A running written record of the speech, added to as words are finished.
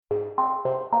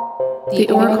The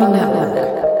Oracle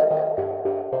Network.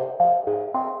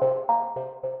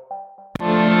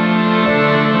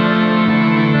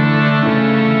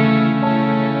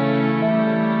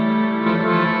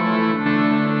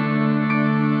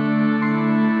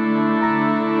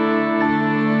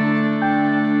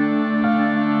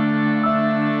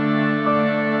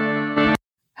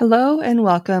 Hello and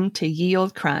welcome to Ye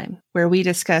Olde Crime, where we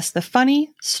discuss the funny,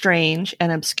 strange,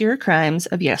 and obscure crimes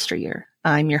of yesteryear.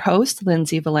 I'm your host,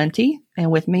 Lindsay Valenti, and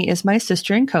with me is my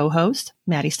sister and co-host,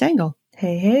 Maddie Stengel.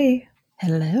 Hey, hey.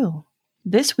 Hello.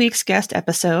 This week's guest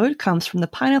episode comes from the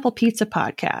Pineapple Pizza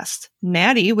podcast.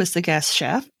 Maddie was the guest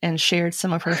chef and shared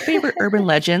some of her favorite urban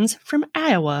legends from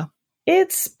Iowa.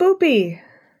 It's spoopy.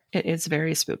 It is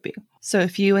very spoopy. So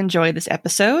if you enjoy this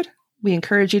episode, we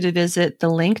encourage you to visit the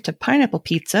link to Pineapple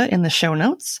Pizza in the show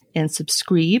notes and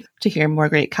subscribe to hear more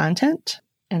great content.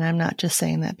 And I'm not just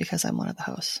saying that because I'm one of the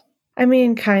hosts. I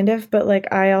mean, kind of,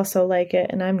 but I also like it,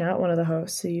 and I'm not one of the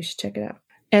hosts, so you should check it out.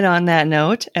 And on that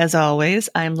note, as always,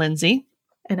 I'm Lindsay.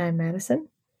 And I'm Madison.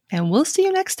 And we'll see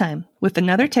you next time with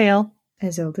another tale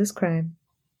as old as crime.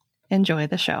 Enjoy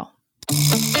the show.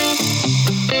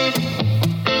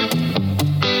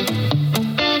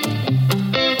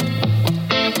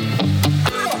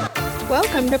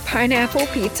 Welcome to Pineapple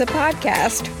Pizza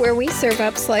Podcast, where we serve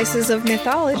up slices of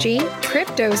mythology,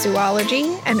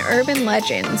 cryptozoology, and urban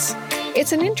legends.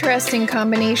 It's an interesting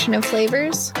combination of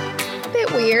flavors.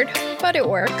 Bit weird, but it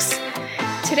works.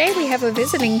 Today we have a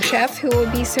visiting chef who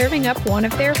will be serving up one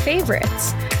of their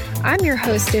favorites. I'm your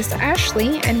hostess,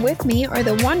 Ashley, and with me are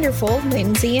the wonderful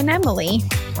Lindsay and Emily.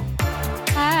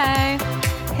 Hi.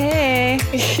 Hey.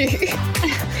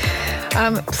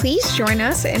 Please join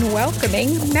us in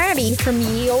welcoming Maddie from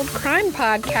Ye Olde Crime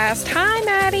Podcast. Hi,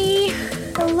 Maddie.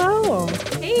 Hello.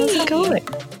 Hey. How's it going?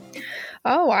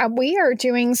 Oh, we are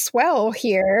doing swell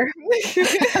here.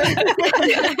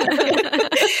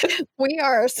 We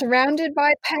are surrounded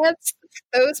by pets.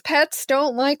 Those pets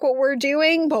don't like what we're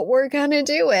doing, but we're going to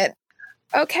do it.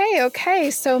 Okay.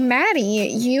 So, Maddie,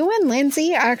 you and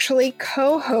Lindsay actually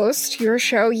co-host your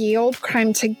show, Ye Olde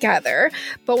Crime, together,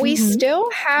 but we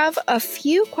still have a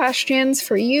few questions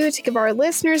for you to give our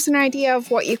listeners an idea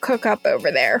of what you cook up over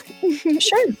there.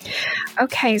 Sure.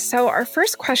 Okay, so our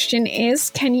first question is,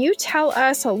 can you tell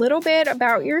us a little bit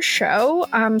about your show,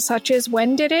 such as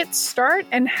when did it start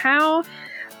and how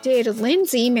did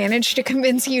Lindsay manage to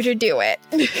convince you to do it?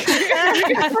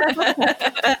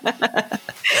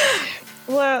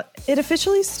 Well, it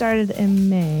officially started in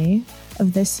May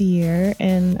of this year,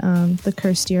 in the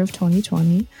cursed year of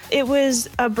 2020. It was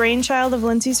a brainchild of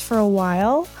Lindsay's for a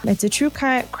while. It's a true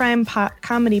crime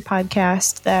comedy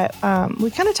podcast that we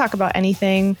kind of talk about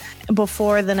anything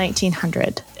before the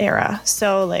 1900 era.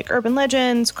 So like urban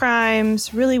legends,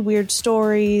 crimes, really weird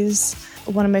stories.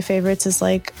 One of my favorites is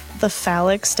like the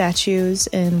phallic statues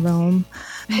in Rome.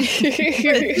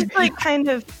 It's like kind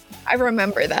of... I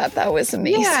remember that. That was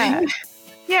amazing.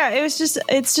 Yeah, it's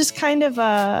just kind of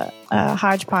a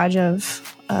hodgepodge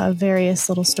of various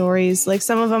little stories. Like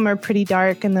some of them are pretty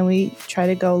dark, and then we try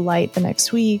to go light the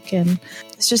next week. And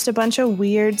it's just a bunch of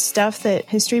weird stuff that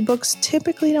history books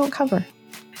typically don't cover.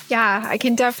 Yeah, I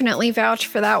can definitely vouch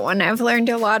for that one. I've learned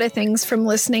a lot of things from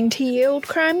listening to Ye Olde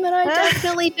Crime that I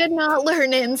definitely did not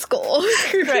learn in school.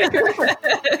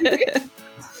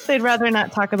 They'd rather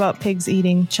not talk about pigs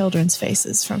eating children's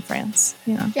faces from France.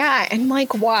 Yeah, and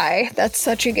why? That's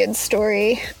such a good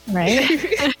story. Right?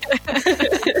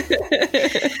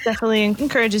 Definitely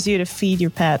encourages you to feed your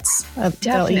pets.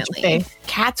 They'll eat your face.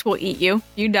 Cats will eat you.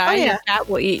 You die, your cat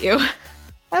will eat you.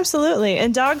 Absolutely.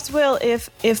 And dogs will if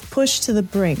pushed to the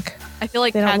brink. I feel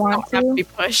like cats don't have to be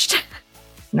pushed.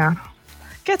 No.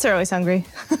 Cats are always hungry.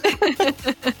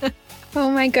 Oh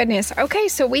my goodness. Okay,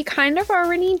 so we kind of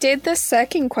already did the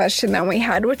second question that we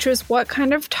had, which was what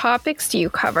kind of topics do you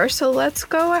cover? So let's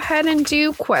go ahead and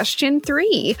do question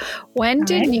 3. When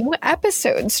did new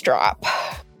episodes drop?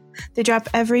 They drop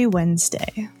every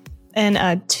Wednesday.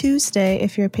 And Tuesday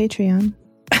if you're a Patreon.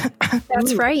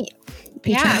 That's right.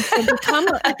 Yeah, so become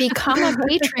a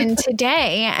patron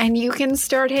today, and you can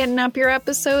start hitting up your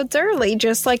episodes early,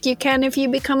 just like you can if you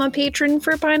become a patron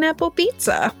for Pineapple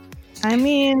Pizza. I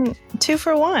mean, 2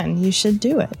 for 1. You should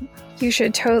do it. You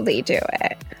should totally do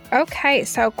it. Okay,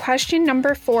 so question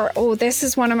number 4. Oh, this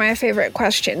is one of my favorite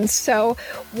questions. So,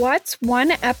 what's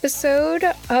one episode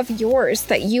of yours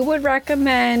that you would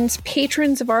recommend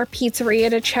patrons of our pizzeria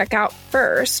to check out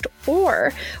first?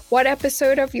 Or what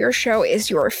episode of your show is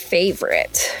your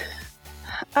favorite?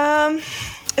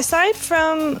 Aside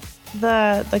from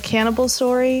the cannibal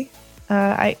story,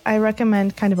 I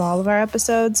recommend kind of all of our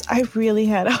episodes. I really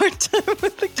had a hard time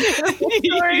with the cannibal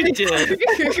You did.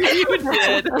 You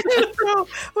did. So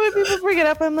when people bring it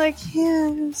up, I'm like,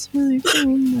 yeah, it's really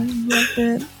fun. I love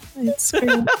it. It's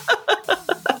great.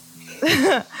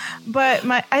 But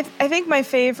I think my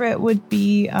favorite would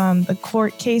be the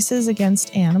court cases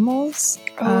against animals.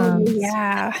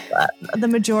 Yeah. The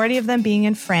majority of them being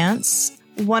in France.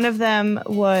 One of them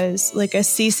was like a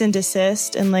cease and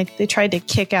desist, and like they tried to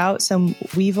kick out some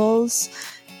weevils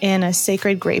in a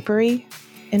sacred grapery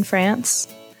in France.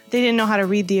 They didn't know how to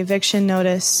read the eviction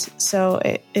notice, so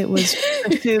it was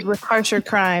pursued with harsher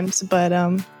crimes. But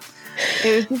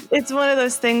it's one of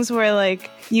those things where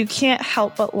like you can't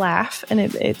help but laugh, and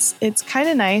it's kind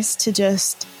of nice to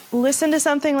just listen to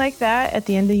something like that at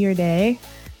the end of your day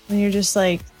when you're just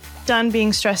like done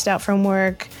being stressed out from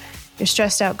work, you're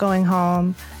stressed out going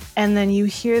home, and then you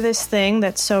hear this thing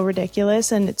that's so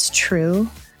ridiculous and it's true.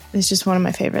 It's just one of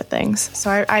my favorite things. So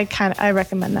I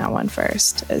recommend that one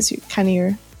first as you kind of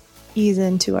your ease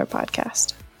into our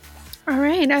podcast. All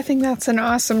right. I think that's an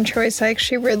awesome choice. I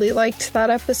actually really liked that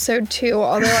episode too,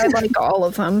 although I like all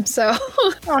of them. So,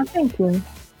 Oh, thank you.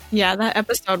 Yeah, that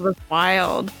episode was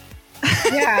wild.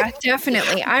 yeah,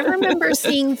 definitely. I remember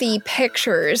seeing the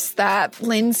pictures that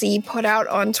Lindsay put out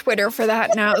on Twitter for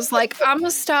that, and I was like, I'm going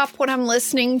to stop what I'm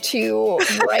listening to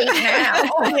right now.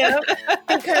 Yep.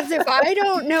 Because if I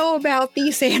don't know about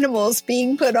these animals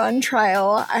being put on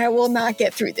trial, I will not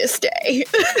get through this day.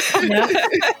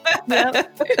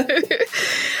 Yep.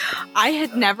 I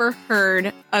had never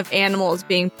heard of animals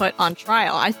being put on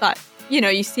trial. I thought,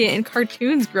 you see it in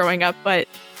cartoons growing up, but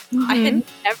I had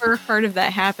never heard of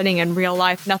that happening in real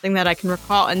life, nothing that I can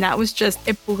recall. And that was just,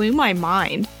 it blew my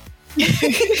mind. There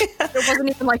wasn't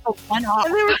even like a one-off.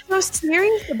 And they were so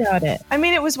serious about it. I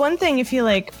mean, it was one thing if you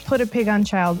like put a pig on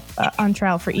trial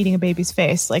for eating a baby's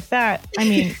face like that. I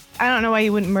mean, I don't know why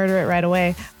you wouldn't murder it right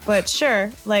away, but sure,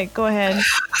 like go ahead,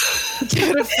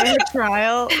 give it a fair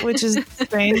trial, which is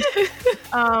strange.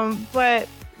 But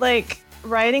like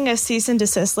writing a cease and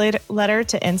desist letter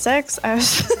to insects, I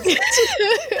was,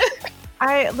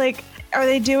 are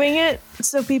they doing it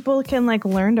so people can like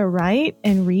learn to write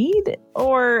and read,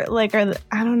 or like I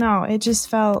don't know. It just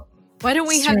felt. Why don't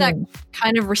we strange. have that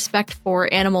kind of respect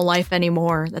for animal life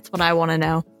anymore? That's what I want to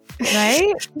know.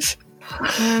 Right?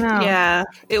 I don't know. Yeah,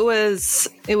 it was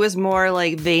more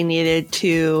like they needed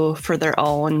to, for their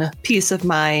own peace of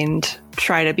mind,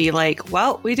 try to be like,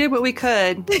 well, we did what we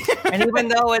could. And even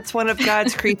though it's one of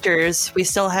God's creatures, we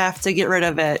still have to get rid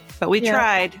of it. But we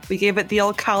tried. We gave it the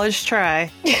old college try.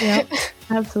 Yep,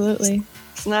 absolutely.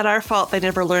 It's not our fault they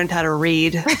never learned how to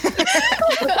read.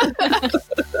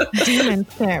 Demons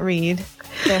can't read,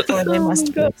 therefore they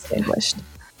must be extinguished.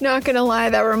 Not gonna lie,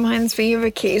 that reminds me of a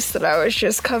case that I was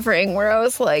just covering where I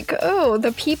was like, oh,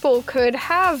 the people could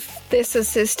have this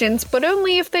assistance, but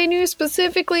only if they knew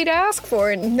specifically to ask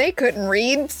for it, and they couldn't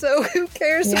read, so who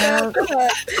cares about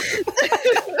that?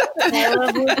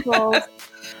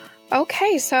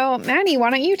 Okay, so Maddie, why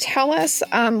don't you tell us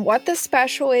what the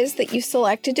special is that you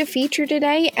selected to feature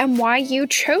today and why you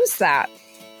chose that?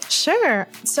 Sure.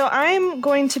 So I'm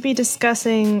going to be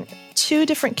discussing 2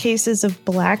 different cases of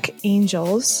black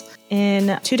angels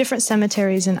in 2 different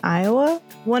cemeteries in Iowa.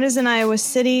 One is in Iowa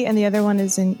City and the other one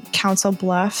is in Council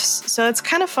Bluffs. So it's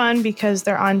kind of fun because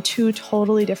they're on 2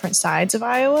 totally different sides of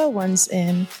Iowa. One's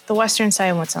in the western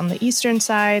side, one's on the eastern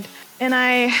side. And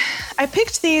I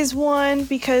picked these one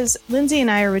because Lindsay and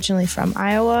I are originally from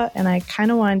Iowa, and I kind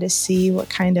of wanted to see what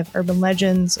kind of urban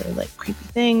legends or like creepy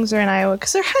things are in Iowa,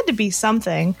 because there had to be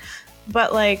something,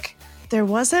 but like there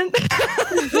wasn't.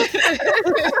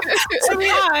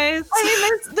 Surprise! I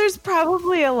mean, there's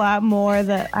probably a lot more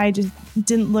that I just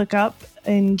didn't look up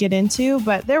and get into,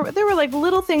 but there were like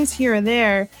little things here and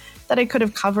there that I could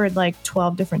have covered like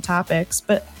 12 different topics,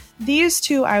 but these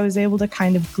 2 I was able to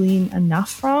kind of glean enough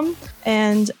from,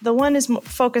 and the one is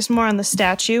focused more on the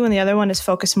statue and the other one is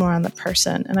focused more on the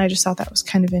person, and I just thought that was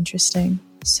kind of interesting.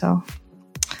 So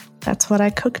that's what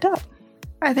I cooked up.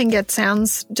 I think it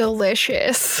sounds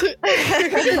delicious.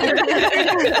 I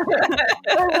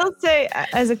will say,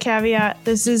 as a caveat,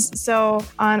 this is so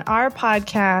on our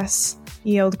podcast,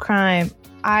 Yield Crime,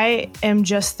 I am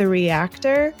just the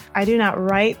reactor. I do not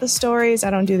write the stories.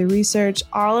 I don't do the research.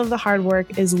 All of the hard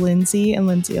work is Lindsay and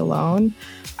Lindsay alone.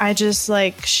 I just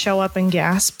like show up and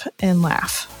gasp and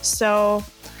laugh. So,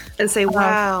 And say,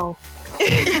 wow. yeah.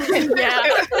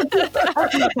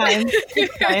 It's fine.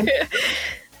 It's fine.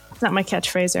 It's not my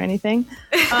catchphrase or anything.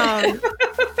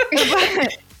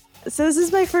 So this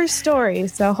is my first story.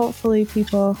 So hopefully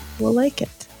people will like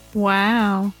it.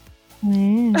 Wow.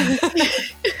 Yeah.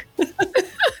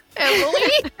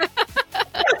 Emily?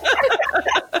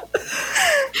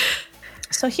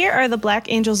 So here are the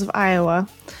Black Angels of Iowa.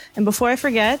 And before I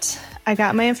forget, I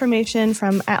got my information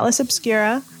from Atlas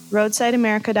Obscura,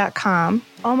 RoadsideAmerica.com,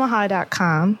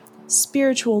 Omaha.com,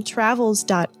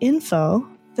 SpiritualTravels.info,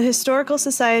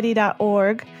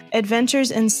 TheHistoricalSociety.org,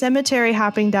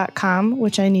 AdventuresInCemetaryHopping.com,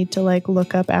 which I need to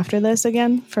look up after this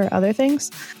again for other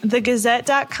things,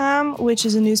 TheGazette.com, which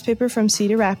is a newspaper from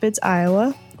Cedar Rapids,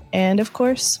 Iowa, and of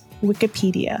course,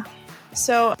 Wikipedia.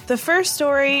 So the first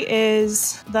story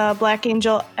is the Black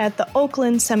Angel at the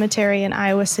Oakland Cemetery in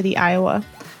Iowa City, Iowa.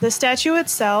 The statue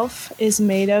itself is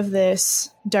made of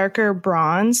this darker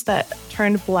bronze that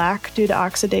turned black due to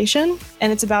oxidation,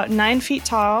 and it's about 9 feet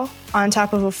tall on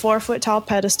top of a 4-foot tall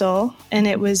pedestal, and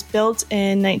it was built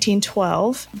in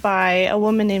 1912 by a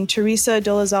woman named Teresa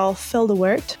Dolezal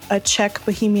Fildewert, a Czech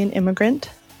Bohemian immigrant.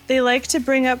 They like to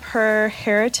bring up her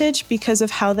heritage because of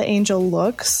how the angel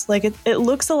looks. It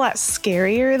looks a lot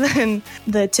scarier than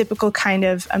the typical kind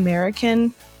of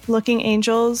American looking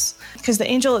angels, because the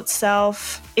angel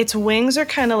itself, its wings are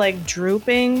kind of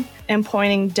drooping and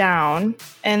pointing down,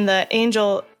 and the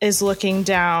angel is looking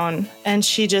down, and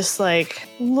she just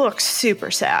looks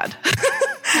super sad.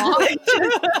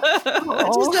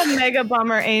 Just a mega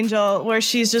bummer angel where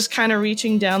she's just kind of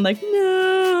reaching down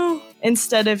no,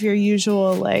 instead of your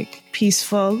usual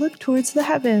peaceful look towards the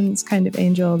heavens kind of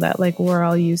angel that we're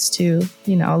all used to,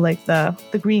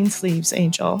 the green sleeves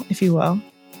angel, if you will.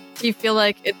 Do you feel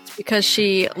like it's because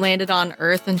she landed on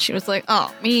Earth and she was like,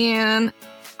 oh, man?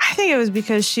 I think it was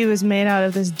because she was made out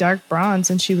of this dark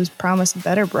bronze and she was promised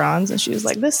better bronze. And she was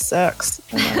like, this sucks.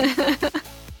 I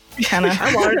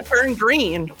wanted to turn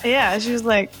green. Yeah, she was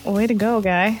like, way to go,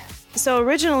 guy. So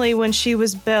originally when she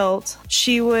was built,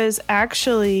 she was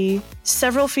actually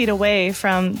several feet away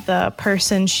from the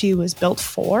person she was built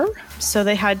for. So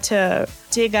they had to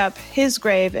dig up his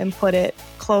grave and put it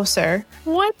closer.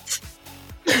 What?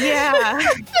 Yeah.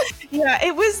 Yeah,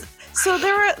 it was. So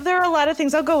there are a lot of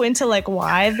things. I'll go into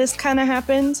why this kind of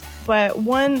happened, but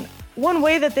one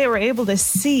way that they were able to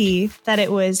see that it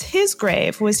was his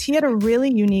grave was he had a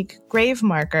really unique grave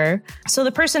marker. So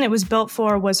the person it was built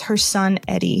for was her son,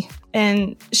 Eddie.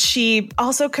 And she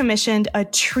also commissioned a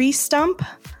tree stump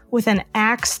with an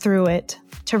axe through it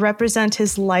to represent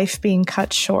his life being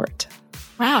cut short.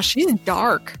 Wow, she's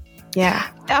dark. Yeah.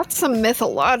 That's some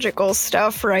mythological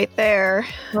stuff right there.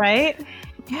 Right?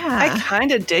 Yeah. I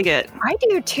kind of dig it. I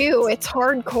do too. It's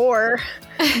hardcore.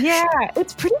 Yeah,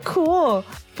 it's pretty cool.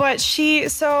 But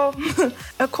so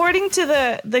according to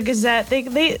the Gazette,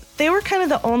 they were kind of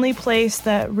the only place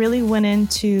that really went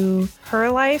into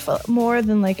her life more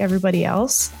than everybody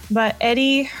else. But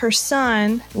Eddie, her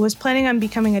son, was planning on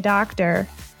becoming a doctor,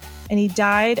 and he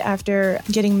died after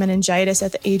getting meningitis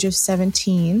at the age of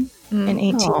 17 in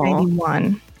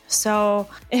 1891. So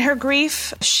in her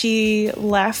grief, she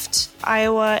left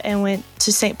Iowa and went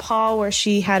to St. Paul, where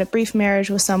she had a brief marriage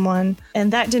with someone,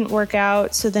 and that didn't work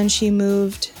out. So then she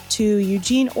moved to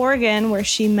Eugene, Oregon, where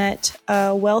she met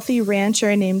a wealthy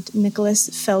rancher named Nicholas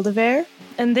Feldever.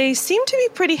 And they seemed to be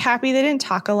pretty happy. They didn't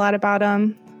talk a lot about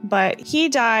him, but he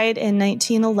died in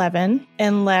 1911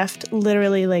 and left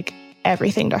literally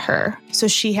everything to her. So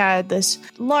she had this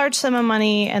large sum of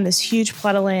money and this huge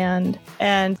plot of land.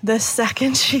 And the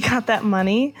second she got that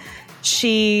money,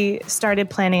 she started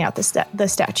planning out the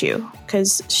statue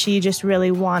because she just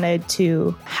really wanted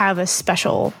to have a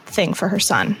special thing for her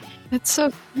son. That's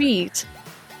so sweet.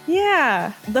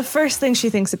 Yeah. The first thing she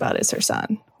thinks about is her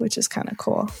son, which is kind of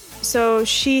cool. So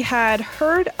she had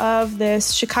heard of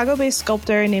this Chicago-based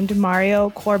sculptor named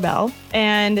Mario Corbel,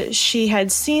 and she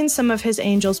had seen some of his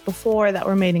angels before that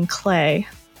were made in clay.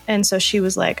 And so she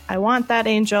was like, I want that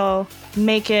angel,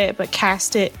 make it, but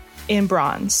cast it in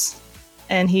bronze.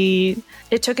 And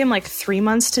it took him 3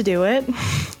 months to do it,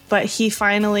 but he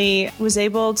finally was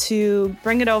able to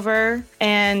bring it over,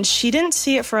 and she didn't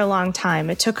see it for a long time.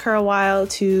 It took her a while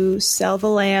to sell the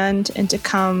land and to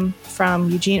come from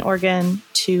Eugene, Oregon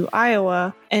to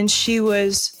Iowa, and she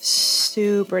was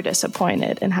super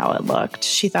disappointed in how it looked.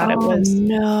 She thought it was...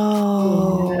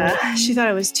 no. Yeah, she thought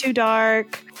it was too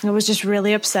dark. I was just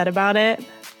really upset about it.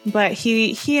 But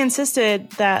he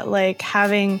insisted that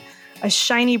having a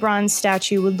shiny bronze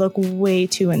statue would look way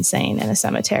too insane in a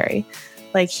cemetery.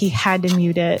 He had to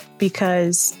mute it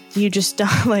because you just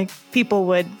don't, people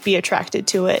would be attracted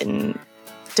to it and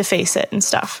deface it and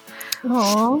stuff.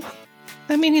 Aww.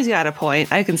 I mean, he's got a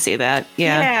point. I can see that.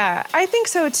 Yeah. Yeah, I think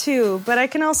so too. But I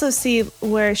can also see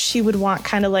where she would want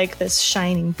kind of this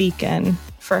shining beacon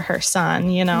for her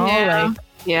son, Yeah.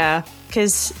 Yeah.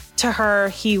 Because to her,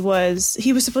 he was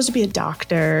supposed to be a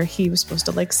doctor. He was supposed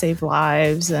to save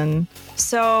lives. And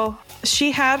so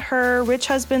she had her rich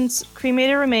husband's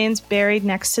cremated remains buried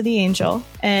next to the angel,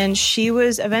 and she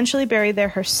was eventually buried there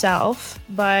herself.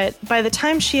 But by the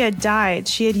time she had died,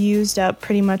 she had used up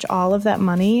pretty much all of that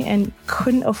money and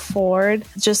couldn't afford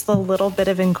just the little bit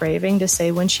of engraving to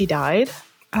say when she died.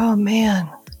 Oh, man.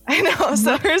 I know.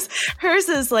 So hers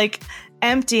is like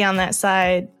empty on that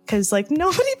side because like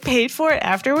nobody paid for it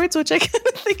afterwards, which I kind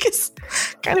of think is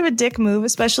kind of a dick move,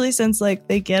 especially since like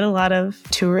they get a lot of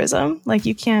tourism. Like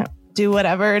you can't do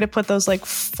whatever to put those like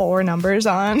 4 numbers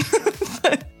on.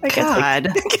 I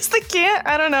guess they can't.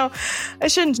 I don't know. I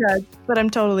shouldn't judge, but I'm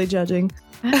totally judging.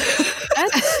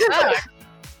 That's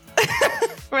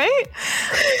Right?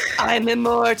 I'm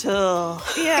immortal.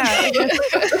 Yeah.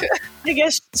 I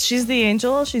guess she's the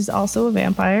angel. She's also a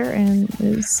vampire and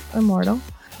is immortal.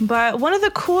 But one of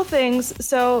the cool things,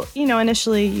 so,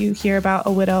 initially you hear about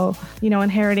a widow,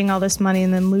 inheriting all this money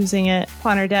and then losing it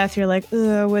upon her death. You're like,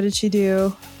 ugh, what did she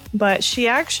do? But she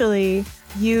actually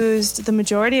used the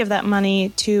majority of that money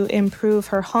to improve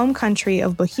her home country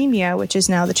of Bohemia, which is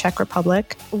now the Czech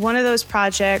Republic. One of those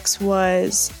projects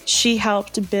was she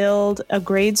helped build a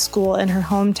grade school in her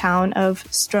hometown of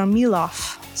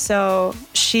Stromilov. So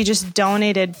she just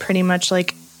donated pretty much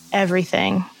like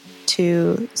everything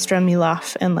to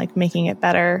Stromilov and like making it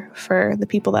better for the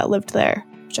people that lived there,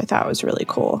 which I thought was really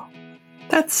cool.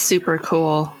 That's super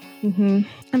cool. Mm-hmm.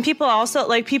 And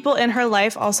people in her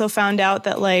life also found out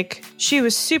that like she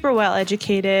was super well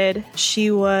educated. She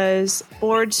was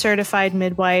board certified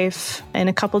midwife in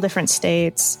a couple different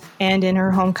states and in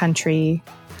her home country.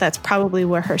 That's probably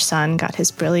where her son got his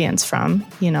brilliance from,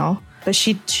 But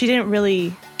she didn't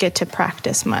really get to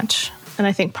practice much. And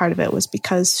I think part of it was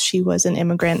because she was an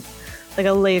immigrant, like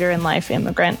a later in life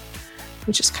immigrant,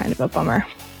 which is kind of a bummer.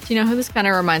 Do you know who this kind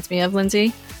of reminds me of,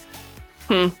 Lindsay?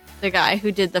 The guy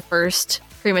who did the first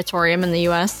crematorium in the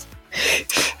U.S.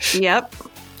 Yep.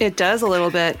 It does a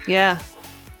little bit. Yeah.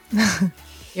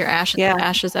 Your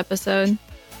Ashes episode.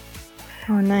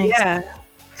 Oh, nice. Yeah.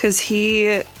 Because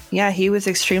he was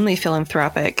extremely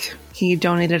philanthropic. He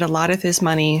donated a lot of his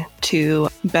money to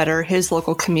better his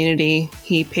local community.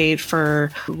 He paid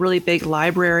for a really big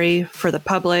library for the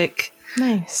public.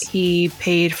 Nice. He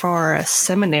paid for a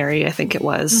seminary, I think it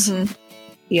was. Mm-hmm.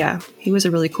 Yeah, he was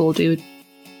a really cool dude.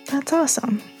 That's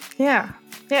awesome. Yeah.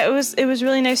 Yeah, it was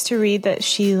really nice to read that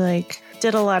she like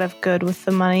did a lot of good with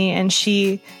the money, and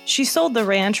she sold the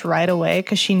ranch right away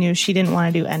because she knew she didn't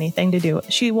want to do anything to do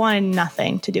it. She wanted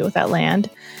nothing to do with that land.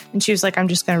 And she was like, I'm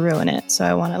just going to ruin it. So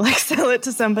I want to like sell it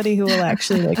to somebody who will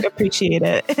actually like appreciate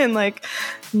it and like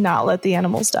not let the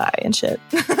animals die and shit.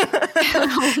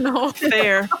 Oh, no.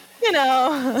 Fair.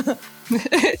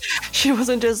 She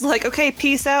wasn't just like, okay,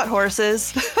 peace out,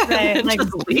 horses. Right. Like,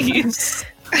 just leaves.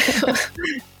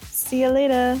 See you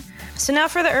later. So now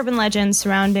for the urban legend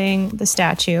surrounding the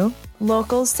statue.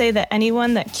 Locals say that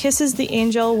anyone that kisses the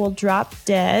angel will drop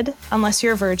dead unless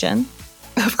you're a virgin.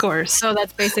 Of course. So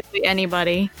that's basically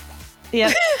anybody.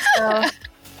 Yep. So,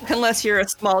 unless you're a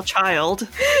small child.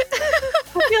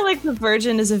 I feel like the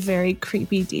virgin is a very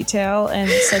creepy detail and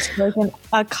such like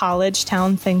a college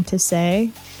town thing to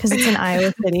say because it's in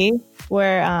Iowa City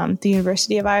where the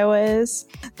University of Iowa is.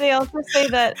 They also say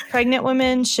that pregnant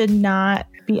women should not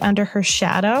be under her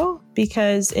shadow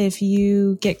because if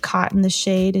you get caught in the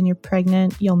shade and you're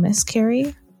pregnant, you'll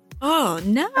miscarry. Oh,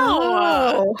 no.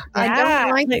 Oh, I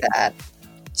don't like that.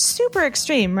 Super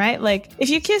extreme, right? Like, if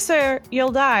you kiss her,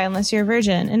 you'll die unless you're a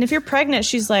virgin. And if you're pregnant,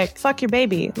 she's like, fuck your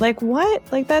baby. Like, what?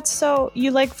 Like, that's so...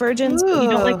 You like virgins, but you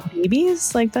don't like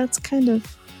babies? Like, that's kind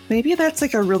of... Maybe that's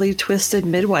like a really twisted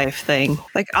midwife thing.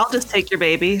 Like, I'll just take your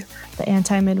baby. The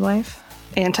anti-midwife?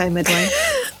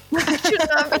 Anti-midwife. I should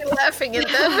not be laughing at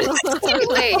them. It's too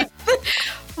late.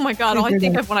 Oh my god, all I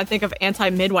think of when I think of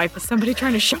anti-midwife is somebody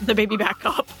trying to shove the baby back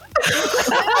up.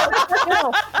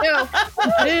 No.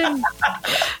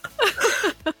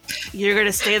 You're going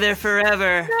to stay there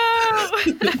forever.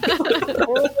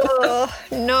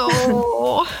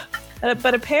 No.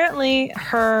 But apparently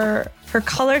her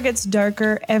color gets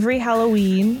darker every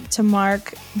Halloween to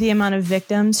mark the amount of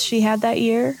victims she had that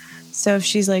year. So if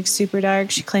she's like super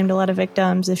dark, she claimed a lot of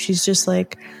victims. If she's just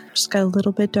got a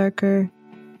little bit darker,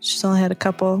 she's only had a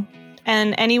couple.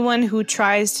 And anyone who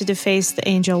tries to deface the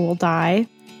angel will die.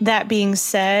 That being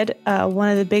said, one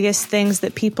of the biggest things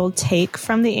that people take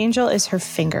from the angel is her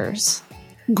fingers.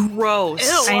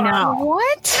 Gross. Ew. I know.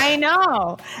 What? I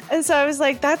know. And so I was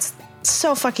like, that's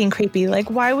so fucking creepy. Like,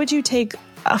 why would you take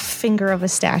a finger of a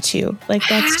statue? Like,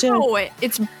 that's How? just...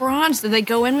 It's bronze. Did they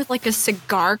go in with like a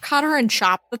cigar cutter and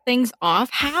chop the things off?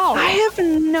 How? I have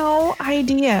no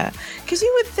idea. Because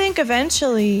you would think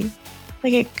eventually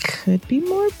like it could be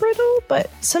more brittle, but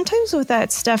sometimes with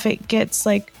that stuff, it gets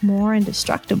like more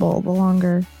indestructible the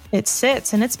longer it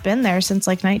sits, and it's been there since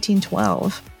like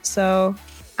 1912. So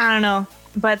I don't know,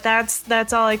 but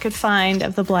that's all I could find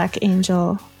of the Black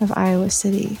Angel of Iowa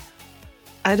City.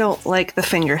 I don't like the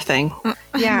finger thing.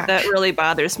 Yeah, That really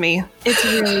bothers me. it's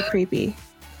really creepy.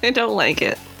 I don't like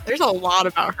it. There's a lot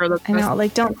about her that's I know,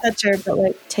 like don't touch her, but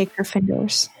like take her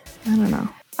fingers. I don't know.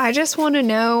 I just want to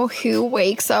know who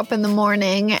wakes up in the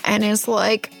morning and is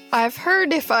like, I've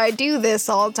heard if I do this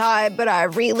I'll die, but I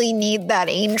really need that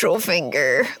angel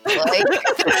finger. Like,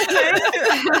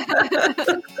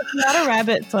 Not a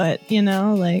rabbit foot, you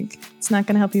know, like it's not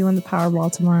going to help you win the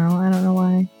Powerball tomorrow. I don't know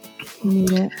why you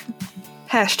need it.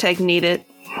 Hashtag need it.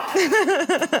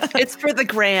 It's for the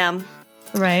gram.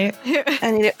 Right?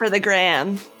 I need it for the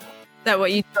gram. Is that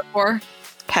what you took for?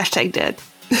 Hashtag dead.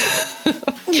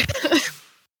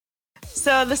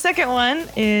 So the second one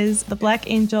is the Black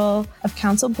Angel of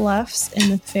Council Bluffs in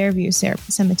the Fairview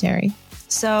Cemetery.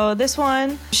 So this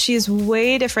one, she's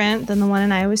way different than the one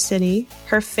in Iowa City.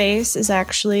 Her face is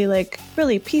actually like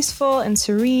really peaceful and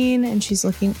serene, and she's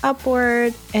looking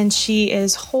upward, and she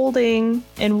is holding,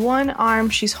 in one arm,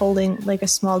 she's holding like a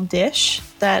small dish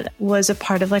that was a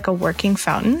part of like a working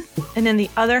fountain. And in the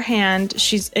other hand,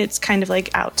 it's kind of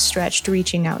like outstretched,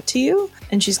 reaching out to you.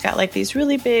 And she's got like these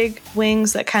really big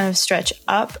wings that kind of stretch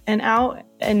up and out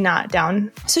and not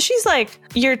down. So she's like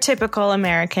your typical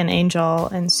American angel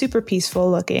and super peaceful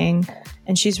looking.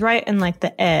 And she's right in like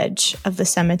the edge of the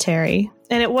cemetery.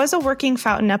 And it was a working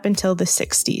fountain up until the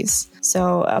 60s.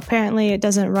 So apparently it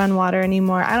doesn't run water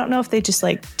anymore. I don't know if they just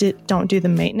like don't do the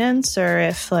maintenance, or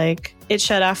if like it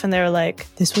shut off and they were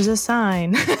like, this was a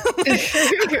sign.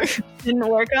 Didn't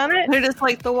work on it. They're just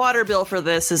like, the water bill for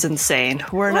this is insane.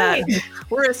 We're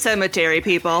a cemetery,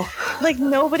 people. Like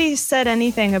nobody said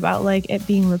anything about like it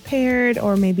being repaired,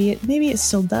 or maybe it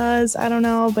still does. I don't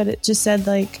know, but it just said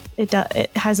like it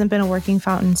hasn't been a working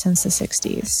fountain since the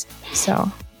 60s. So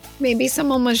maybe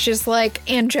someone was just like,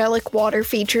 angelic water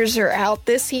features are out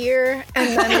this year,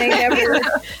 and then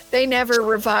they never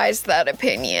revised that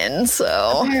opinion.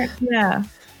 So yeah,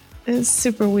 it's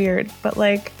super weird, but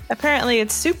like apparently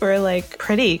it's super like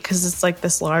pretty because it's like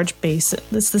this large basin.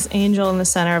 This angel in the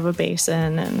center of a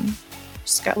basin, and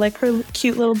she's got like her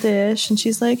cute little dish, and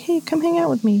she's like, "Hey, come hang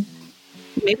out with me."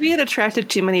 Maybe it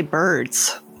attracted too many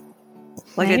birds.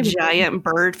 Like Maybe. a giant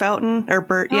bird fountain or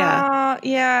bird, yeah.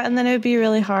 Yeah, and then it would be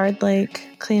really hard, like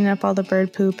cleaning up all the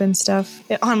bird poop and stuff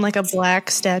on like a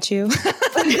black statue. Lots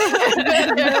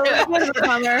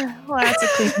of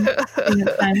cleaning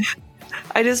time.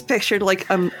 I just pictured like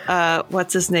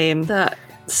what's his name? The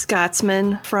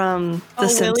Scotsman from The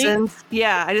Simpsons. Willie?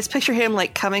 Yeah, I just picture him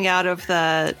like coming out of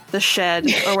the shed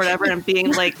or whatever and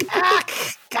being like,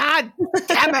 God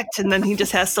damn it! And then he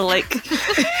just has to like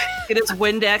get his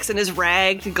Windex and his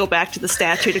rag to go back to the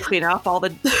statue to clean off all the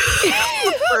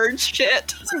bird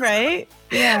shit. Right?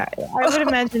 Yeah, I would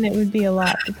imagine it would be a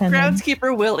lot, depending.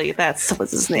 Groundskeeper Willie, that's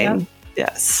what's his name. Yep.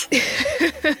 Yes.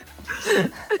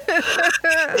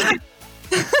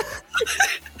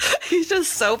 He's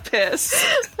just so pissed.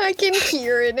 I can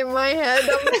hear it in my head.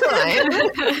 I'm crying.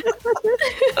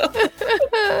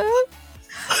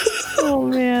 Oh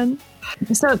man.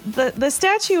 So the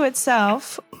statue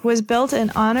itself was built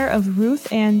in honor of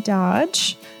Ruth Ann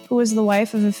Dodge, who was the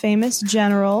wife of a famous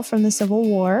general from the Civil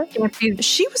War.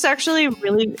 She was actually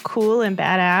really cool and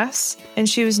badass, and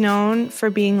she was known for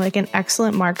being like an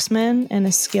excellent marksman and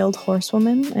a skilled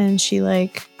horsewoman, and she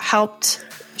helped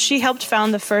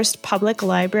found the first public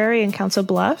library in Council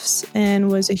Bluffs and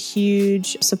was a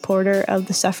huge supporter of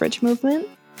the suffrage movement.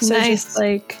 So Nice. just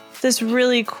like this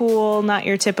really cool, not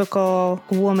your typical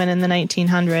woman in the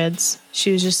 1900s.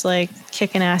 She was just like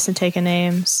kicking ass and taking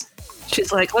names.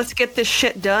 She's like, let's get this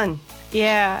shit done.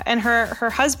 Yeah, and her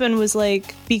husband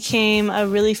became a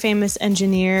really famous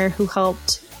engineer who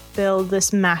helped build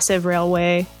this massive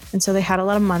railway, and so they had a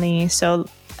lot of money. So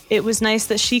it was nice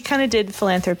that she kind of did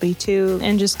philanthropy too,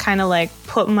 and just kind of like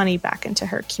put money back into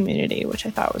her community, which I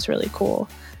thought was really cool.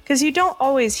 Because you don't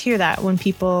always hear that when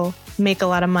people make a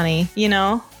lot of money, you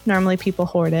know? Normally people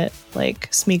hoard it, like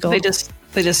Smeagol.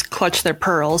 They just clutch their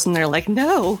pearls and they're like,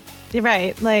 no.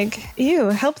 Right, like, ew,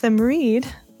 help them read.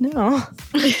 No.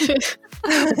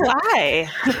 Why?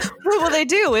 What will they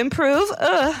do? Improve?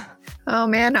 Ugh. Oh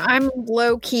man, I'm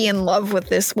low-key in love with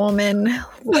this woman. I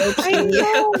Low-key.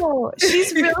 know.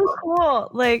 She's really cool.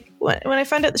 Like, when I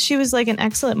found out that she was like an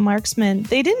excellent marksman,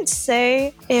 they didn't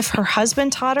say if her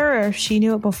husband taught her or if she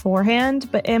knew it beforehand.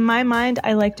 But in my mind,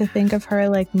 I like to think of her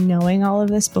like knowing all of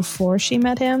this before she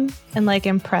met him and like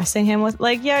impressing him with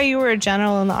like, yeah, you were a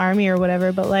general in the army or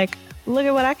whatever, but like, look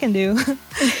at what I can do.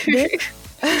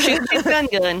 Shoot your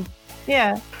gun.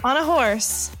 Yeah, on a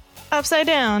horse, upside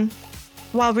down,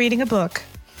 while reading a book.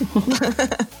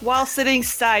 While sitting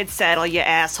side saddle, you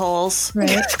assholes. Right.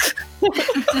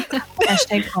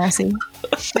 Hashtag classy.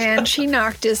 Man, she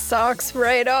knocked his socks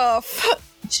right off.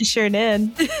 She sure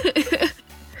did.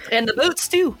 And the boots,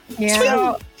 too.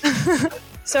 Yeah.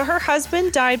 So her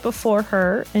husband died before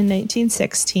her in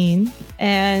 1916,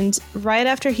 and right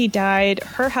after he died,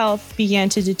 her health began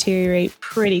to deteriorate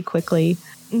pretty quickly.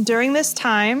 During this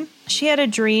time, she had a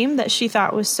dream that she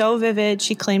thought was so vivid,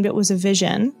 she claimed it was a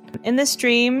vision. In this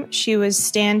dream, she was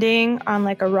standing on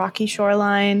like a rocky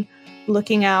shoreline,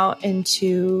 looking out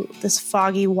into this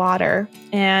foggy water,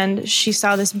 and she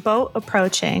saw this boat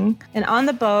approaching, and on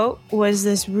the boat was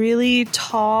this really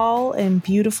tall and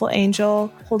beautiful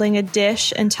angel holding a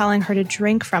dish and telling her to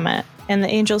drink from it. And the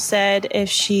angel said if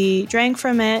she drank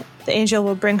from it, the angel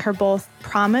will bring her both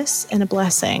promise and a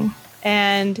blessing.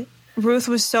 And Ruth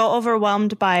was so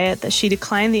overwhelmed by it that she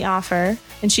declined the offer,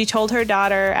 and she told her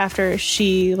daughter after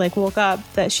she woke up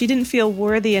that she didn't feel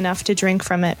worthy enough to drink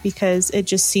from it because it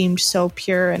just seemed so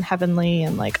pure and heavenly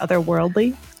and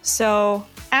otherworldly. So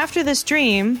after this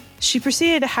dream, she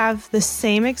proceeded to have the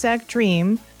same exact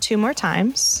dream 2 more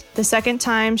times. The second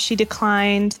time she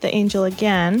declined the angel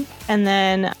again, and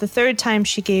then the third time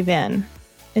she gave in.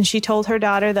 And she told her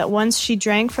daughter that once she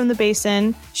drank from the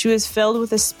basin, she was filled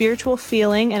with a spiritual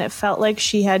feeling and it felt like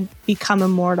she had become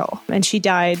immortal. And she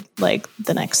died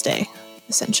the next day,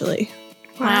 essentially.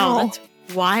 Wow, that's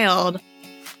wild.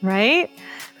 Right?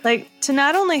 To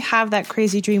not only have that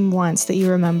crazy dream once that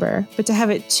you remember, but to have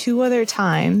it 2 other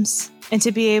times and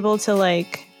to be able to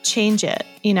change it,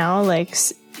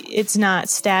 it's not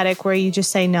static where you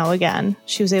just say no again.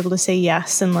 She was able to say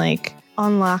yes and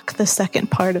unlock the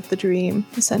second part of the dream,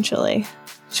 essentially,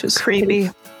 which was creepy.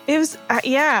 It was,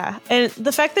 yeah. And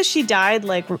the fact that she died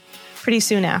pretty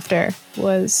soon after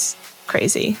was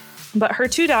crazy. But her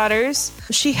 2 daughters,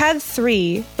 she had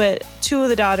 3, but 2 of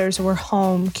the daughters were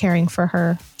home caring for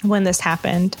her when this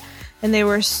happened. And they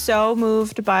were so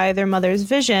moved by their mother's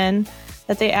vision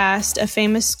that they asked a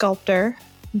famous sculptor,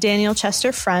 Daniel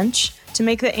Chester French, to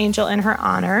make the angel in her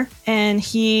honor, and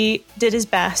he did his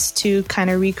best to kind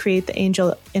of recreate the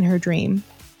angel in her dream.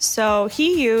 So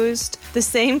he used the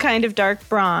same kind of dark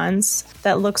bronze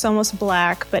that looks almost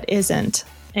black but isn't.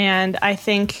 And I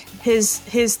think his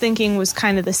thinking was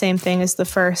kind of the same thing as the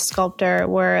first sculptor,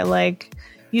 where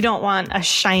you don't want a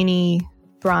shiny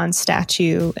bronze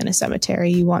statue in a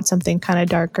cemetery. You want something kind of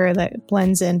darker that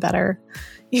blends in better.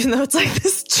 Even though it's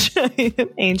this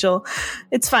giant angel,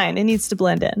 it's fine. It needs to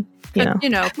blend in.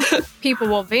 People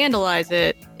will vandalize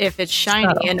it if it's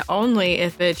shiny and only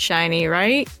if it's shiny,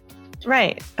 right?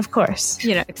 Right, of course.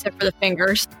 Except for the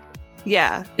fingers.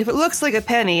 Yeah. If it looks like a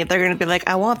penny, they're going to be like,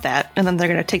 I want that. And then they're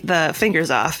going to take the fingers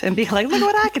off and be like, look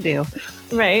what I can do.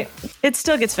 Right. It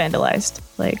still gets vandalized.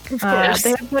 They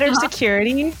have better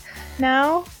security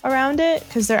now around it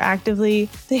because they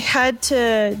had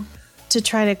to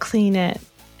try to clean it.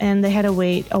 And they had to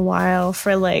wait a while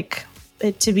for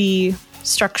it to be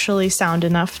structurally sound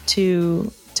enough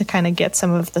to kind of get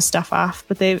some of the stuff off.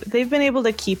 But they've been able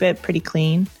to keep it pretty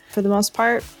clean for the most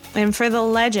part. And for the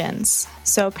legends,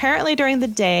 so apparently during the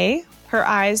day, her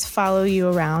eyes follow you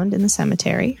around in the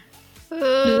cemetery.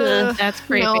 That's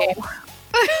creepy.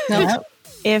 No.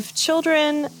 If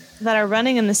children that are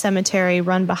running in the cemetery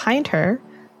run behind her,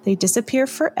 they disappear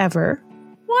forever.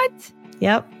 What?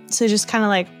 Yep. So just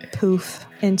kind of poof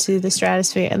into the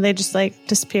stratosphere and they just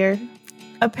disappear.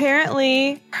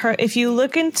 Apparently, if you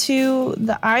look into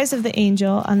the eyes of the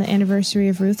angel on the anniversary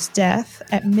of Ruth's death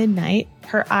at midnight,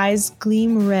 her eyes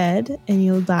gleam red and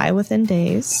you'll die within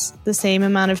days. The same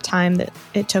amount of time that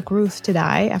it took Ruth to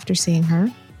die after seeing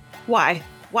her. Why?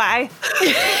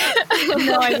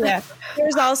 No idea.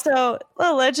 There's also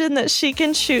a legend that she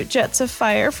can shoot jets of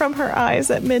fire from her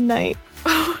eyes at midnight.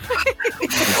 I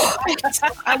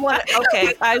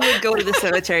would go to the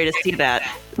cemetery to see that.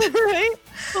 Right?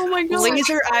 Oh my god.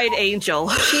 Laser-eyed angel.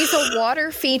 She's a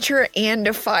water feature and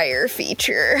a fire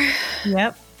feature.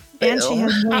 Yep. And she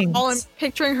has wings. All I'm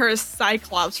picturing her as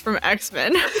Cyclops from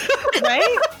X-Men.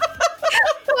 Right?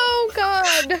 Oh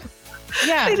god.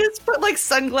 Yeah. They just put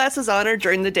sunglasses on her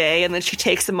during the day and then she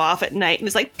takes them off at night and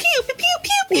is like, pew, pew, pew,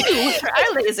 pew, pew, with her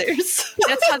eye lasers.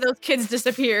 That's how those kids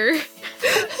disappear.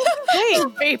 Right.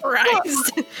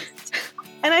 Vaporized.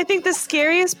 And I think the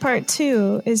scariest part,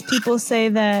 too, is people say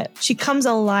that she comes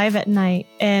alive at night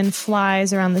and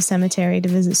flies around the cemetery to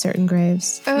visit certain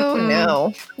graves. Oh,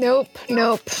 no.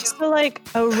 Nope. So,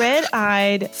 a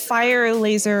red-eyed, fire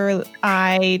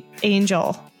laser-eyed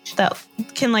angel that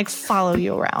can like follow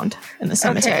you around in the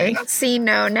cemetery. Okay, see,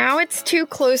 now it's too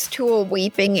close to a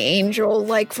weeping angel,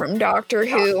 like from Doctor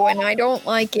Who, and I don't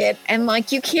like it. And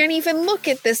like, you can't even look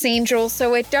at this angel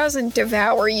so it doesn't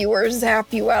devour you or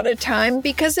zap you out of time,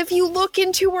 because if you look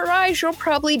into her eyes, you'll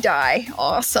probably die.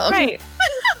 Awesome. Right.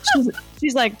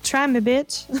 She's like, try me,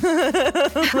 bitch.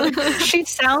 She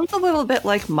sounds a little bit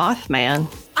like Mothman.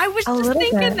 I was A just little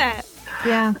thinking bit. that.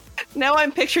 Yeah. Now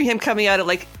I'm picturing him coming out of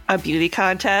like a beauty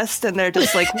contest, and they're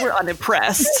just like, we're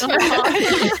unimpressed.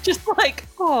 Just like,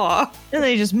 aw. And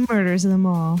then he just murders them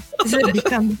all. He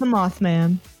becomes the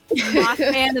Mothman.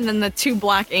 Mothman and then the 2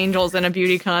 black angels in a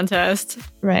beauty contest.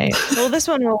 Right. Well, this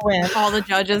one will win. All the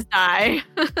judges die.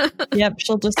 Yep,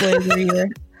 she'll just laser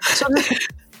she'll just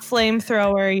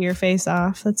flamethrower your face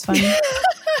off. That's funny.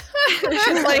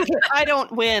 She's like, I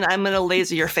don't win. I'm going to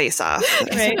laser your face off.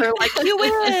 Right. So they're like, you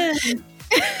win.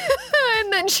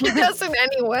 And then she doesn't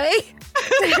anyway.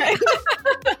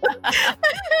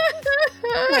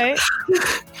 Right.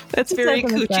 That's very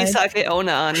like on the Kuchisake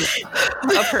Onan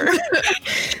of her.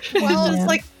 Well, It's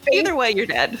like, either way, you're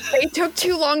dead. they took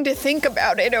too long to think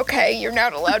about it, okay? You're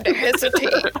not allowed to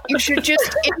hesitate. You should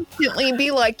just instantly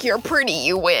be like, you're pretty,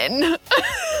 you win.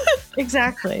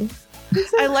 Exactly.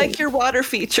 I like your water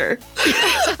feature.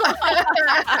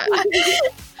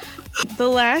 The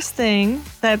last thing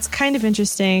that's kind of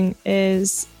interesting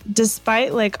is,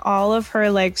 despite like all of her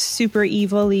like super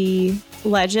evil-y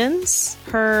legends,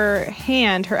 her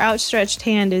outstretched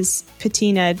hand is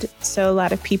patinaed, so a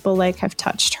lot of people like have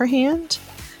touched her hand.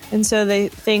 And so they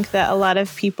think that a lot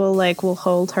of people like will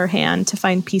hold her hand to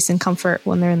find peace and comfort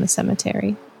when they're in the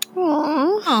cemetery.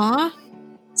 Aww.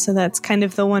 So that's kind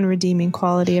of the one redeeming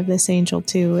quality of this angel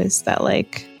too, is that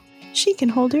like she can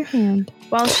hold your hand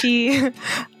while she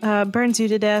burns you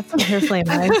to death with her flame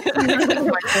knife. Oh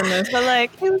my goodness. But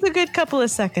like, it was a good couple of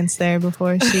seconds there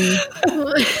before she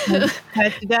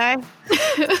had to die.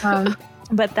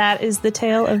 But that is the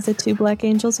tale of the 2 black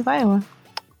angels of Iowa.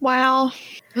 Wow.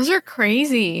 Those are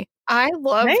crazy. I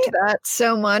loved Right? that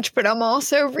so much, but I'm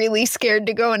also really scared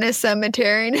to go in a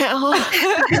cemetery now.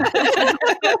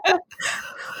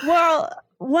 Well,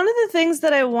 one of the things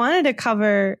that I wanted to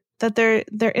cover that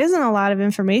there isn't a lot of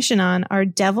information on are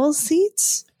devil's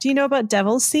seats. Do you know about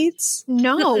devil's seats?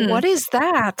 No, what is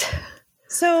that?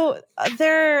 So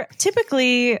they're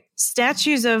typically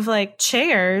statues of like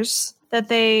chairs that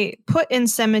they put in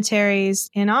cemeteries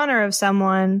in honor of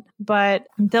someone, but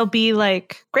they'll be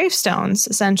like gravestones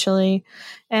essentially.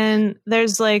 And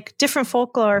there's like different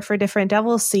folklore for different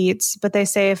devil seats, but they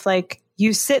say if like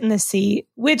you sit in the seat,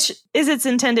 which is its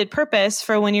intended purpose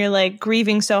for when you're like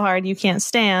grieving so hard you can't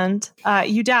stand,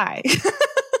 you die.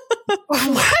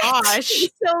 Oh my gosh.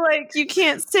 So like you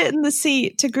can't sit in the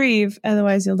seat to grieve,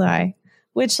 otherwise you'll die.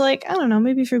 Which like, I don't know,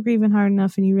 maybe if you're grieving hard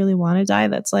enough and you really want to die,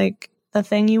 that's like the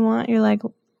thing you want. You're like,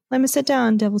 let me sit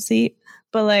down, devil seat.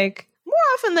 But like more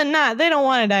often than not, they don't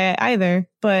want to die either.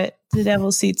 But the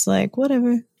devil seat's like,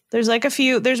 whatever. There's like a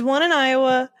few. There's one in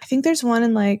Iowa. I think there's one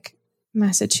in like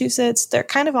Massachusetts. They're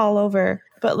kind of all over.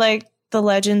 But like the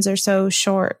legends are so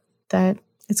short that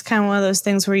it's kind of one of those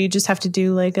things where you just have to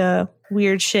do like a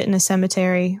weird shit in a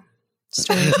cemetery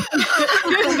story.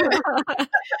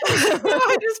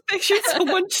 I just pictured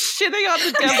someone shitting on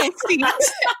the devil's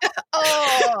seats.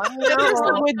 Oh,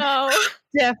 no. would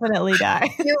definitely die.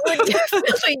 You would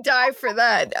definitely die for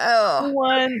that. Oh.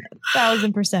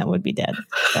 1000% would be dead.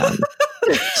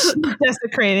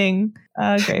 Desecrating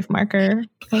a grave marker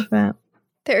like that.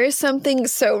 There is something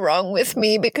so wrong with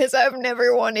me because I've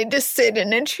never wanted to sit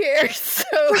in a chair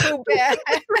so bad.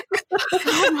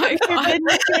 Oh my god.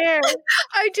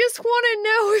 I just want to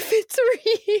know if it's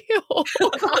real.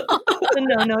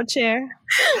 The no chair.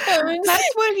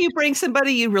 That's when you bring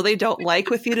somebody you really don't like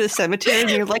with you to the cemetery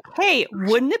and you're like, hey,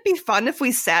 wouldn't it be fun if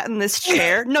we sat in this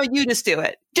chair? No, you just do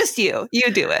it. Just you.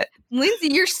 You do it. Lindsay,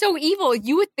 you're so evil.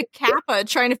 You with the kappa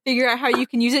trying to figure out how you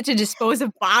can use it to dispose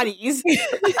of bodies. Yeah,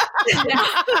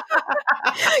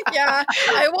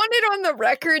 I want it on the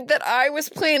record that I was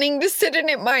planning to sit in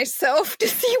it myself to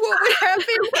see what would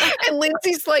happen. And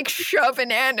Lindsay's like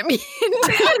shoving at me.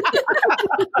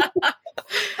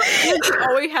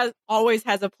 Lindsay always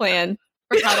has a plan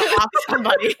for how to off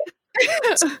somebody.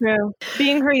 It's true.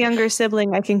 Being her younger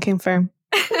sibling, I can confirm.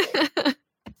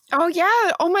 Oh,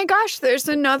 yeah. Oh, my gosh. There's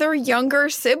another younger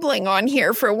sibling on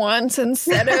here for once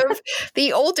instead of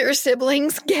the older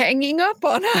siblings ganging up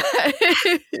on us.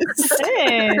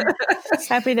 Hey,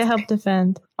 happy to help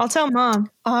defend. I'll tell Mom.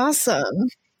 Awesome.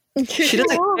 She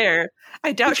doesn't care.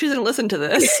 I doubt she's going to listen to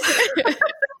this.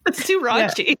 It's too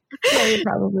raunchy. Yeah, you're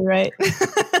probably right.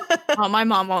 Oh, my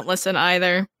mom won't listen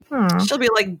either. Aw. She'll be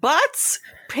like, butts?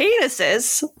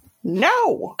 penises?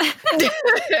 No. Why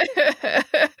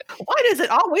does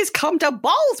it always come to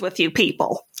balls with you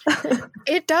people?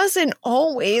 It doesn't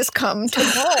always come to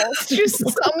balls. Just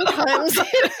sometimes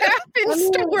it happens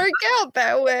to work out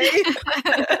that way.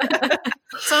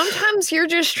 Sometimes you're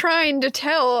just trying to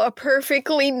tell a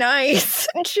perfectly nice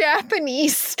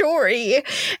Japanese story,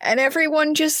 and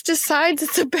everyone just decides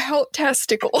it's about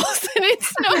testicles, and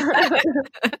it's not.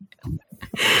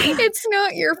 It's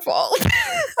not your fault.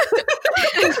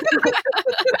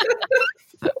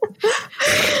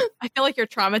 I feel like you're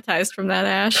traumatized from that,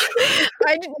 Ash.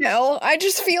 I don't know. I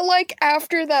just feel like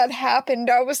after that happened,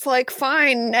 I was like,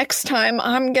 fine, next time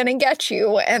I'm going to get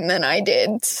you. And then I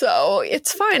did. So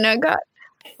it's fine.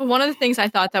 One of the things I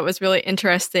thought that was really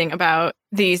interesting about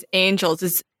these angels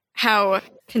is how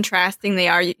contrasting they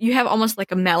are. You have almost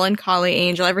like a melancholy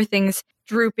angel. Everything's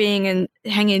drooping and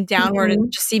hanging downward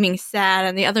and just seeming sad.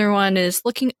 And the other one is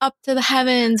looking up to the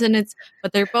heavens,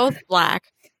 but they're both black.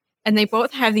 And they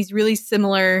both have these really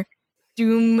similar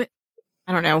doom.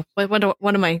 I don't know.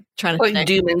 What am I trying to think?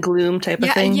 Doom and gloom type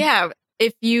of thing? Yeah.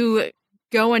 If you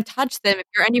go and touch them, if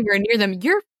you're anywhere near them,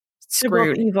 you're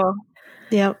screwed. Evil.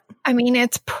 Yep. I mean,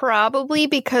 it's probably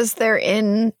because they're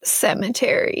in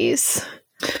cemeteries.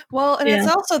 Well, and it's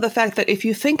also the fact that if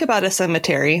you think about a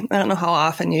cemetery, I don't know how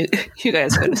often you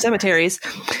guys go to cemeteries,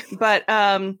 but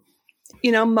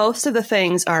most of the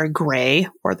things are gray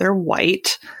or they're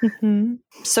white. Mm-hmm.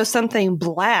 So something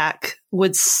black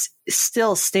would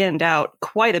still stand out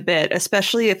quite a bit,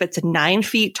 especially if it's 9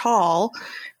 feet tall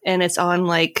and it's on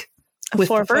with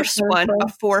the first one,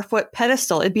 a 4-foot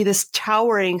pedestal. It'd be this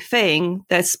towering thing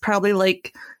that's probably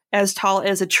like as tall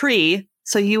as a tree.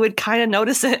 So you would kind of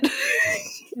notice it.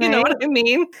 You know what I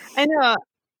mean? I know.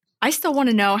 I still want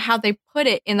to know how they put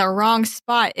it in the wrong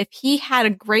spot. If he had a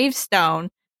gravestone,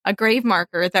 a grave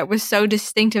marker that was so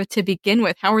distinctive to begin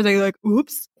with, how were they like,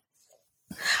 oops?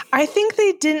 I think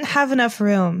they didn't have enough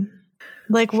room,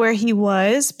 where he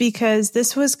was, because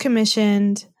this was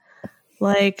commissioned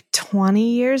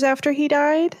 20 years after he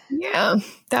died. Yeah,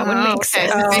 that would make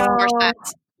sense. That makes more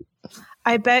sense.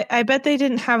 I bet they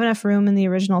didn't have enough room in the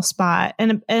original spot,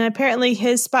 and apparently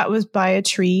his spot was by a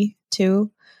tree too,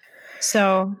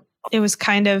 so it was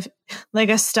kind of like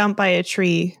a stump by a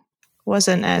tree.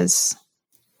 Wasn't as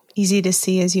easy to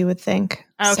see as you would think.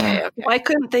 Okay. Why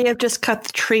couldn't they have just cut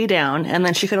the tree down and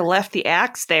then she could have left the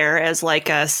axe there as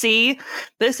see,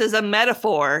 this is a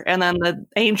metaphor, and then the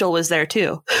angel was there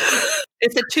too.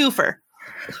 It's a twofer.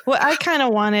 What I kind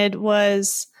of wanted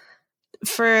was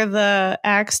for the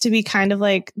axe to be kind of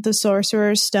like the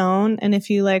sorcerer's stone, and if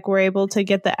you were able to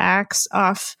get the axe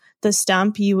off the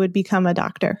stump, you would become a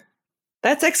doctor.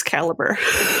 That's Excalibur.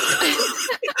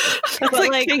 That's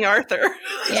like King Arthur.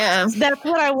 Yeah, that's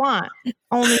what I want.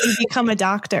 Only you become a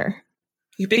doctor.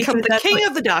 You become the king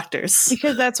of the doctors.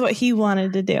 Because that's what he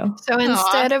wanted to do. So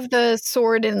instead of the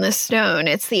sword and the stone,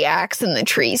 it's the axe and the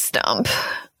tree stump.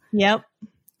 Yep.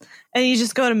 And you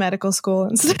just go to medical school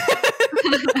instead.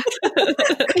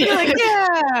 You're like,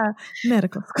 yeah,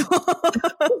 medical school.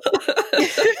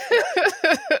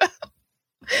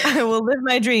 I will live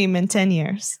my dream in 10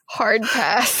 years. Hard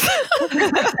pass.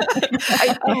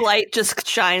 A light just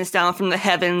shines down from the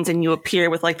heavens and you appear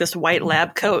with this white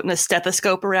lab coat and a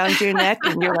stethoscope around your neck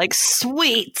and you're like,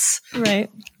 sweet.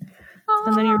 Right.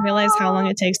 And then you realize how long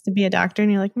it takes to be a doctor and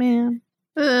you're like, man.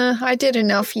 I did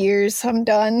enough years. I'm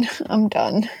done.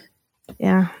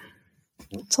 Yeah.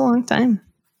 It's a long time.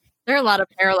 There are a lot of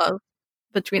parallels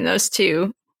between those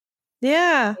two.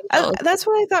 Yeah. That's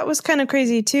what I thought was kind of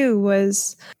crazy too,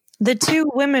 was the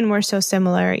two women were so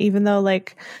similar, even though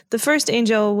the first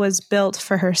angel was built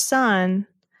for her son.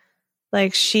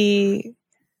 They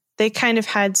kind of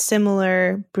had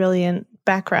similar brilliant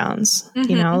backgrounds,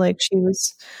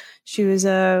 she was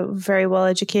a very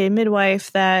well-educated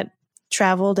midwife that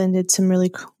traveled and did some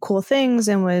really cool things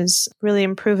and was really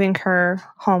improving her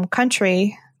home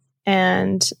country.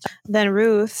 And then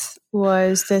Ruth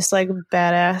was this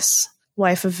badass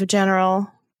wife of a general,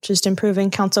 just improving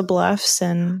Council Bluffs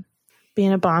and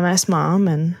being a bomb-ass mom.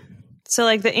 And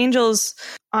so the angels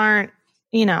aren't,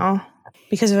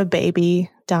 because of a baby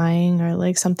dying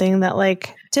or something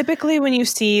that typically when you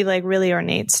see really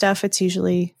ornate stuff, it's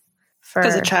usually for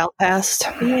because a child passed.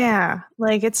 Yeah.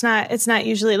 It's not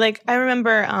usually I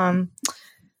remember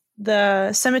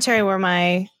the cemetery where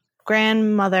my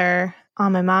grandmother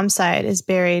on my mom's side is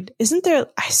buried. Isn't there?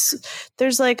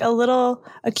 There's a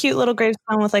cute little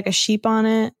gravestone with a sheep on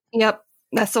it. Yep,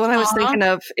 that's the one I was thinking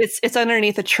of. It's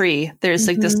underneath a tree. There's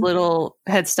this little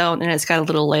headstone, and it's got a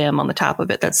little lamb on the top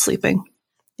of it that's sleeping.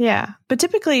 Yeah, but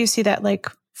typically you see that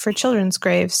for children's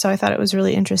graves. So I thought it was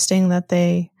really interesting that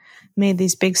they made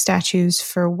these big statues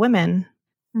for women.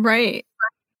 Right.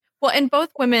 Well, and both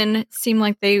women seem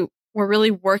like they were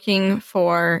really working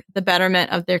for the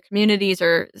betterment of their communities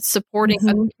or supporting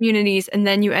other communities. And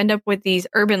then you end up with these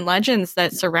urban legends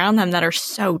that surround them that are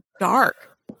so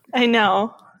dark. I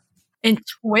know. And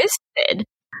twisted.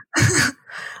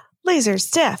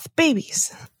 Lasers, death,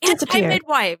 babies,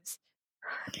 anti-midwives.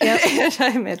 Yep.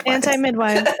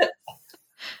 Anti-midwives.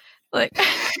 Like,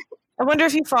 I wonder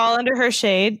if you fall under her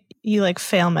shade, you like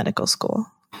fail medical school.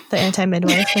 The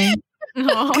anti-midwife thing.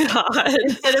 oh God.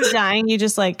 Instead of dying, you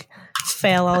just like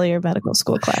fail all your medical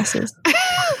school classes.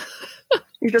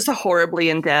 You're just horribly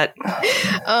in debt.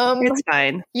 It's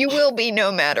fine. You will be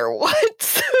no matter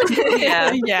what.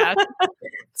 Yeah. yeah.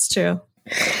 It's true.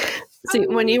 See,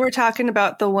 when you were talking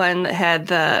about the one that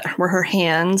had where her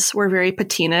hands were very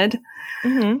patinaed,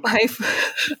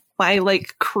 my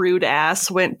like crude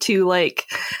ass went to like,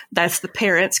 that's the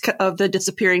parents of the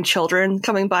disappearing children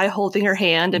coming by holding her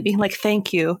hand and being like,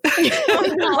 thank you.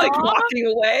 Like walking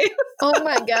away. Oh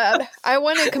my God. I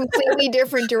went a completely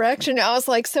different direction. I was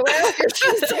like, so after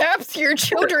she zaps your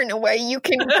children away, you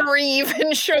can grieve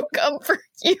and show comfort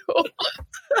you.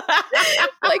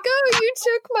 Like, oh, you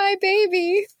took my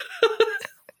baby.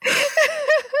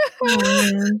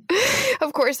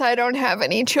 Of course, I don't have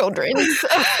any children. So.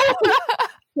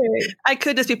 I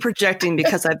could just be projecting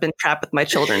because I've been trapped with my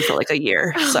children for like a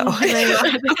year. So,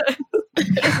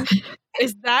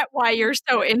 is that why you're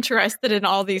so interested in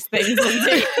all these things,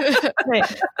 Lindsay?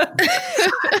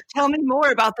 Tell me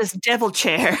more about this devil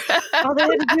chair. All they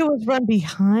had to do was run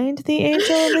behind the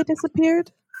angel and they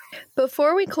disappeared.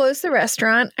 Before we close the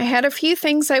restaurant, I had a few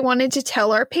things I wanted to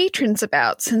tell our patrons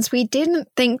about since we didn't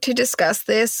think to discuss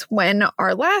this when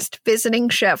our last visiting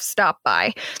chef stopped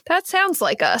by. That sounds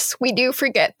like us. We do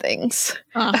forget things.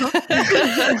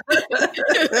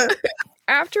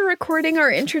 After recording our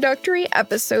introductory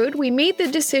episode, we made the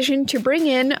decision to bring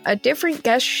in a different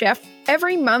guest chef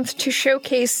every month to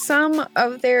showcase some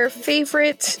of their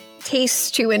favorite tastes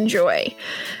to enjoy.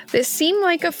 This seemed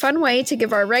like a fun way to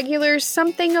give our regulars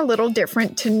something a little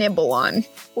different to nibble on.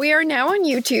 We are now on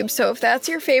YouTube, so if that's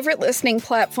your favorite listening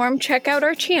platform, check out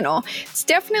our channel. It's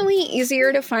definitely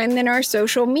easier to find than our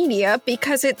social media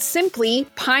because it's simply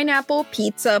Pineapple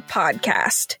Pizza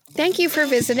Podcast. Thank you for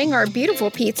visiting our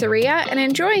beautiful pizzeria and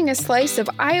enjoying a slice of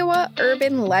Iowa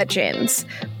urban legends.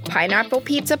 Pineapple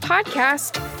Pizza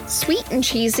Podcast. Sweet and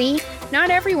cheesy. Not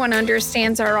everyone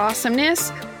understands our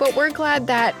awesomeness, but we're glad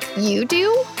that you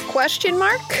do? Question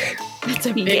mark? That's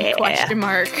a big question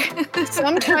mark.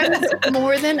 Sometimes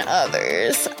more than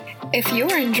others. If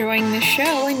you're enjoying the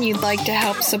show and you'd like to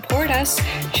help support us,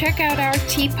 check out our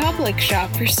TeePublic shop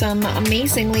for some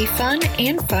amazingly fun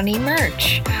and funny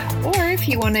merch. Or if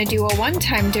you want to do a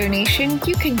one-time donation,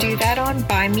 you can do that on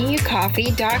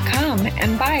buymeacoffee.com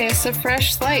and buy us a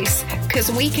fresh slice,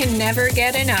 because we can never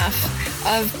get enough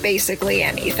of basically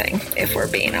anything, if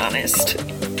we're being honest.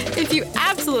 If you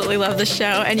absolutely love the show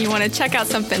and you want to check out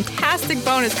some fantastic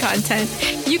bonus content,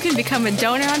 you can become a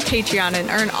donor on Patreon and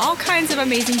earn all kinds of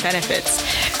amazing benefits.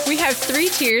 We have 3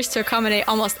 tiers to accommodate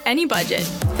almost any budget.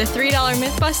 The $3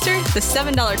 Mythbuster, the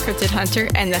 $7 Cryptid Hunter,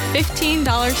 and the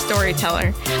 $15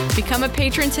 Storyteller. Become a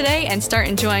patron today and start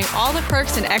enjoying all the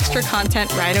perks and extra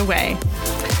content right away.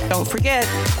 Don't forget,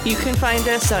 you can find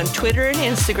us on Twitter and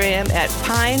Instagram at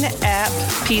PineApp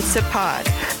Pizza Pod.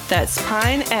 That's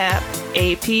PineApp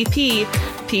APP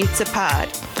Pizza Pod.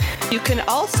 You can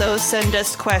also send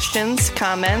us questions,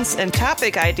 comments, and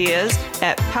topic ideas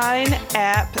at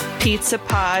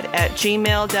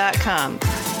pineappizzapod@gmail.com.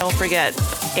 Don't forget,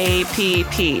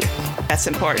 APP. That's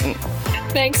important.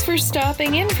 Thanks for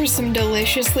stopping in for some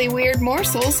deliciously weird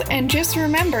morsels, and just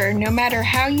remember, no matter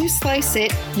how you slice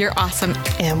it, You're awesome.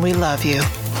 And we love you.